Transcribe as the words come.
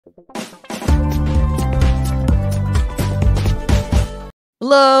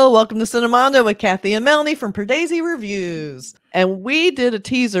Hello, welcome to Cinemondo with Kathy and Melanie from Per Daisy Reviews. And we did a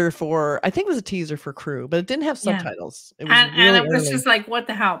teaser for, I think it was a teaser for Crew, but it didn't have subtitles. It was and it was just like, what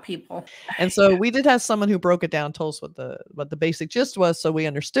the hell, people? And so we did have someone who broke it down, told us what the basic gist was, so we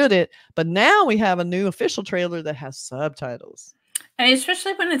understood it. But now we have a new official trailer that has subtitles. And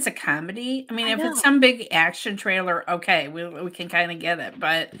especially when it's a comedy. I mean, if it's some big action trailer, okay, we can kind of get it.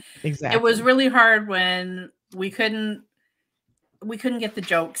 But it was really hard when we couldn't get the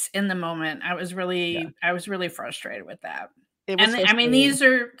jokes in the moment. I was really frustrated with that. And I mean, these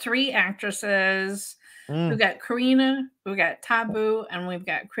are three actresses. We've got Kareena, we've got Tabu, and we've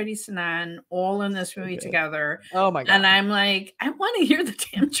got Kriti Sanon all in this movie together. Oh my God. And I'm like, I want to hear the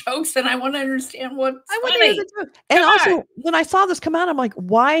damn jokes and I want to understand what's funny. And also, when I saw this come out, I'm like,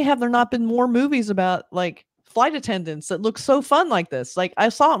 why have there not been more movies about like flight attendants that look so fun like this? Like I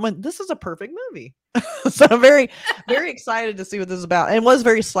saw it and went, this is a perfect movie. So I'm very, very excited to see what this is about. And it was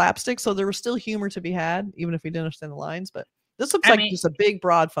very slapstick, so there was still humor to be had, even if we didn't understand the lines. But this looks like just a big,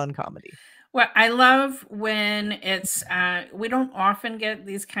 broad, fun comedy. Well, I love when it's we don't often get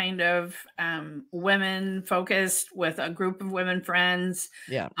these kind of women focused with a group of women friends.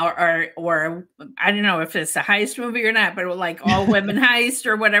 Yeah. Or I don't know if it's a heist movie or not, but like all women heist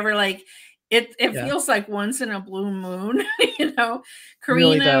or whatever. Like it feels like once in a blue moon, you know.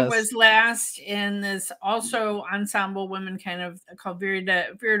 Kareena was last in this also ensemble women kind of called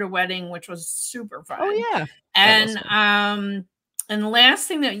Virda Wedding, which was super fun. Oh yeah. And the last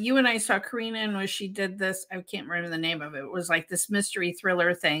thing that you and I saw Kareena in was she did this, I can't remember the name of it. It was like this mystery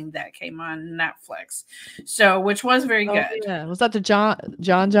thriller thing that came on Netflix. So, which was very good. Yeah. Was that the Jane?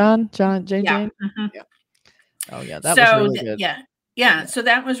 Yeah. Mm-hmm. Yeah. Oh yeah. That was really good. Yeah. So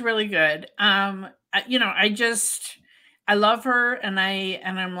that was really good. You know, I love her and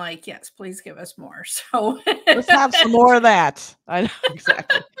I'm like, yes, please give us more. So let's have some more of that. I know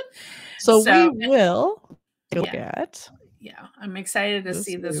exactly. So we will look at. Yeah, I'm excited to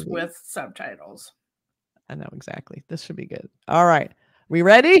see this with subtitles. I know exactly. This should be good. All right. We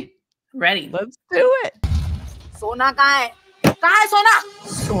ready? Ready. Let's do it. Sona kahan hai? Kahan hai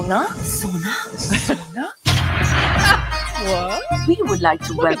Sona? Sona? What? We would like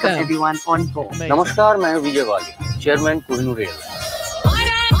to welcome everyone on board. Namaskar, मैं हूँ विजय वाली, chairman Kohinoor rail.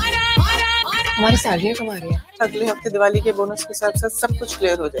 हमारी salary कमा रही है। अगले हफ्ते दिवाली के बोनस के साथ साथ सब कुछ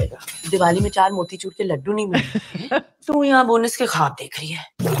क्लियर हो जाएगा। दिवाली में 4 मोतीचूर के लड्डू नहीं मिले। तू यहाँ बोनस के ख्वाब देख रही है।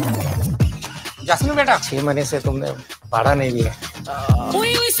 जैस्मिन बेटा, 6 महीने से तुमने भाड़ा नहीं दिया।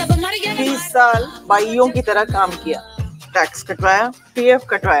 20 साल बाइयों की तरह काम किया, टैक्स कटवाया, पीएफ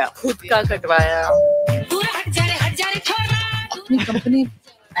कटवाया, खुद का कटवाया। अपनी कंपनी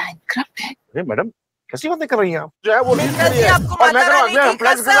बैंकक्रप्ट है। अरे मैडम, कैसी बातें कर रही हैं आप? जो है वो नहीं कर रही है। और मैं कह रहा हूँ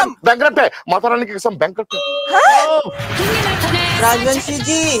बैंकक्रप्ट है, माता रानी की कसम बैंकक्रप्ट है। राजवंशी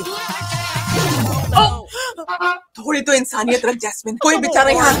जी, थोड़ी तो इंसानियत रख जैस्मिन, कोई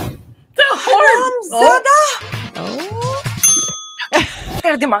बेचारा यहाँ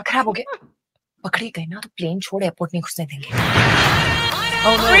तेरा दिमाग खराब हो गया। पकड़ी गई ना तो प्लेन छोड़ एयरपोर्ट नहीं घुसने देंगे।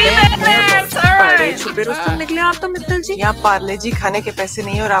 छुपे रुस्तम निकले आप तो मित्तल जी। यहाँ पार्ले जी खाने के पैसे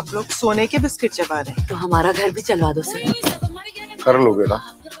नहीं और आप लोग सोने के बिस्किट चबा रहे हैं। तो हमारा घर भी चलवा दो सर। कर लोगे ना?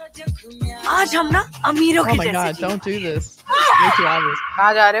 आज हम ना अमीरों की जैसे। Don't do this.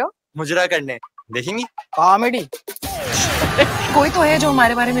 कहाँ जा रहे हो? मुजरा करने। देखेंगी? कॉमेडी। कोई तो है जो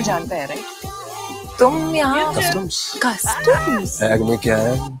हमारे बारे में जानता है, राइट? तुम यहाँ कस्टम्स बैग में क्या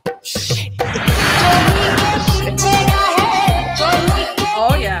है?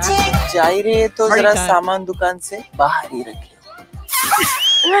 जा ही रहे तो जरा सामान दुकान से बाहर ही रखिए।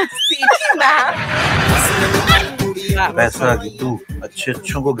 पैसा कि तू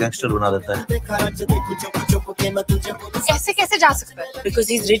अच्छे-अच्छों को गैंगस्टर बना देता है। ऐसे कैसे जा सकता है? Because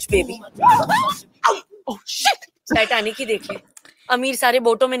he's rich baby. Oh shit! Titanic ही देख ले। अमीर सारे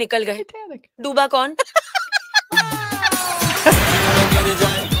बोटों में निकल गए। डूबा कौन?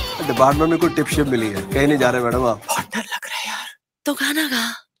 डिपार्टमेंट में कोई टिप शिप मिली है? कहीं नहीं जा रहे मैडम आप? बहुत डर लग रहा है यार। तो गाना गा।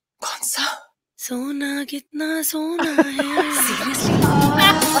 कौन सा? सोना कितना सोना है। Seriously?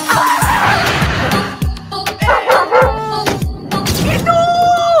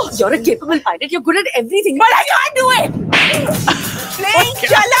 You're a capable pilot. You're good at everything. But I can't do it. Plane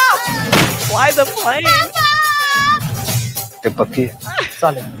चला। Fly the plane. टिप पक्की है।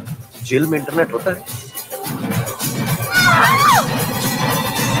 साले जेल में इंटरनेट होता है।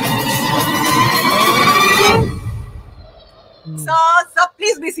 Sir,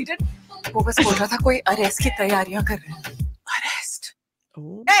 please be seated. वो बस बोल रहा था कोई अरेस्ट की तैयारियां कर रहे हैं। अरेस्ट?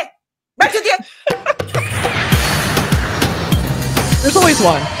 Hey, बैठ जाइए। There's always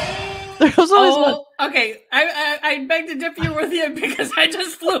one. There's always one. Okay, I beg to differ with you because I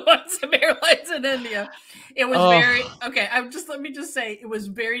just flew on some airlines in India. It was very okay. Let me just say it was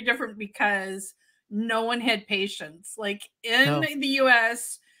very different because no one had patience. Like in the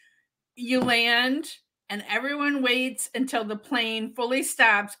US, you land and everyone waits until the plane fully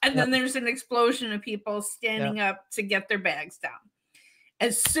stops, and then there's an explosion of people standing up to get their bags down.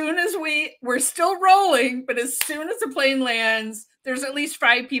 As soon as we're still rolling, but as soon as the plane lands, there's at least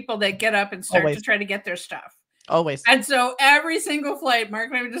 5 people that get up and start to try to get their stuff. Always. And so every single flight, Mark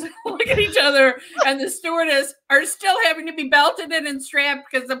and I would just look at each other, and the stewardess are still having to be belted in and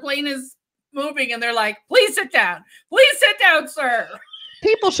strapped because the plane is moving, and they're like, please sit down. Please sit down, sir.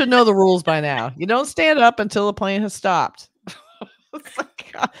 People should know the rules by now. You don't stand up until the plane has stopped.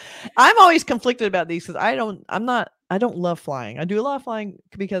 I'm always conflicted about these because I don't love flying. I do a lot of flying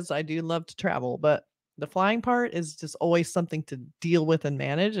because I do love to travel, but the flying part is just always something to deal with and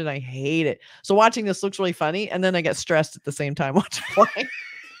manage, and I hate it. So watching this looks really funny, and then I get stressed at the same time watching flying.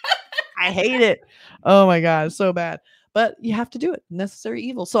 I hate it. Oh my God, it's so bad. But you have to do it. Necessary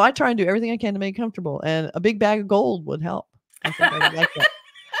evil. So I try and do everything I can to make it comfortable, and a big bag of gold would help. I think I would like that.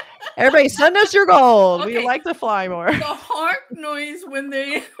 Everybody, send us your gold. Okay. We like to fly more. The honk noise when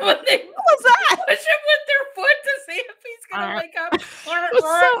they what was that? Push him with their foot to see if he's gonna wake up. It was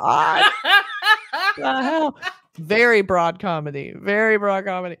so odd. The hell? Very broad comedy. Very broad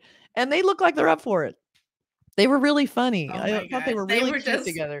comedy. And they look like they're up for it. They were really funny. I thought they were really cute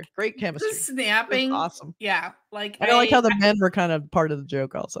together. Great chemistry. Just snapping. Awesome. Yeah. Like I like how the men were kind of part of the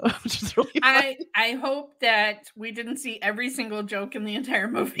joke also, which is really funny. I hope that we didn't see every single joke in the entire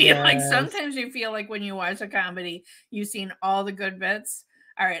movie. Yes. Like sometimes you feel like when you watch a comedy, you've seen all the good bits.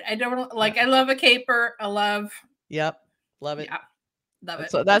 All right. I love a caper. I love. Yep. Love it. Yeah. Love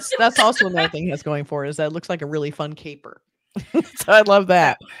it. So that's also another thing that's going for is that it looks like a really fun caper. So I love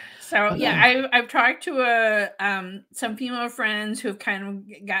that. So yeah, I've talked to some female friends who've kind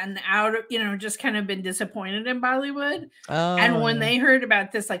of gotten out of, just kind of been disappointed in Bollywood. And when they heard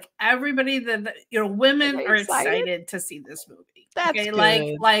about this, like everybody women are excited to see this movie. That's good.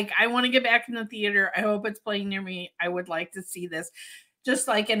 Like I want to get back in the theater. I hope it's playing near me. I would like to see this. Just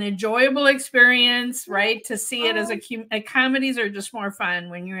like an enjoyable experience, right? To see it as comedies are just more fun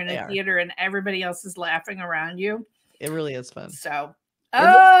when you're in a theater and everybody else is laughing around you. It really is fun. So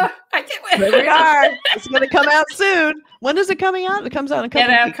I can't wait. Here we are. It's going to come out soon. When is it coming out? It comes out in a couple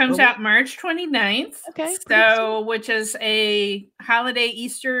weeks. It comes out March 29th. Okay. So, which is a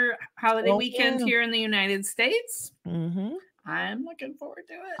Easter holiday weekend here in the United States. Mm-hmm. I'm looking forward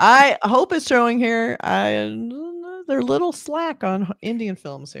to it. I hope it's showing here. They're a little slack on Indian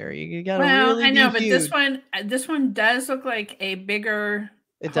films here. You got to really. I know, but this one does look like a bigger.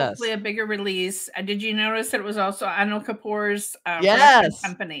 It hopefully a bigger release. Did you notice that it was also Anil Kapoor's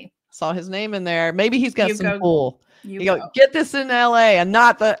company? Saw his name in there. Maybe he's got some pull. You go. Get this in LA and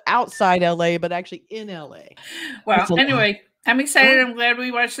not the outside LA, but actually in LA. Well, anyway, I'm excited. I'm glad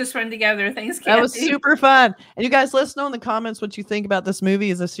we watched this one together. Thanks, Kathy. That was super fun. And you guys, let us know in the comments what you think about this movie.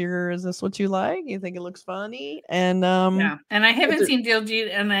 Is this what you like? You think it looks funny? And and I haven't seen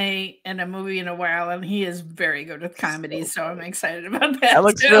Diljit in a movie in a while, and he is very good with comedy, so I'm excited about that. That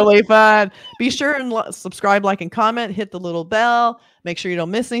looks really fun. Be sure and subscribe, like, and comment. Hit the little bell. Make sure you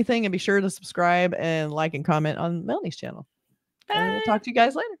don't miss anything, and be sure to subscribe and like and comment on Melanie's channel. And we'll talk to you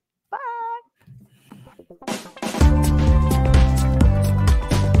guys later.